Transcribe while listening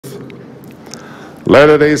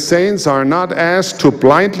Latter-day Saints are not asked to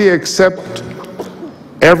blindly accept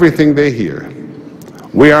everything they hear.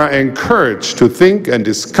 We are encouraged to think and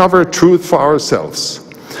discover truth for ourselves.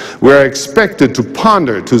 We are expected to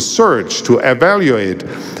ponder, to search, to evaluate,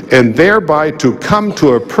 and thereby to come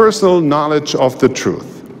to a personal knowledge of the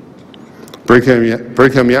truth.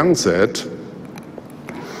 Brigham Young said,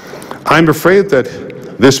 "I'm afraid that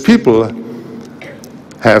this people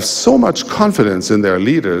have so much confidence in their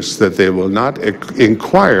leaders that they will not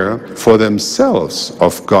inquire for themselves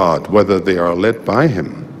of God whether they are led by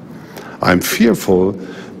Him. I'm fearful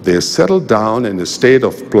they settle down in a state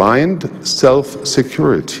of blind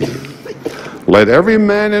self-security. Let every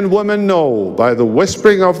man and woman know by the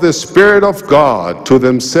whispering of the Spirit of God to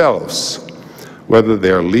themselves whether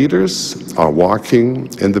their leaders are walking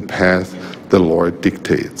in the path the Lord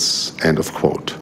dictates." End of quote.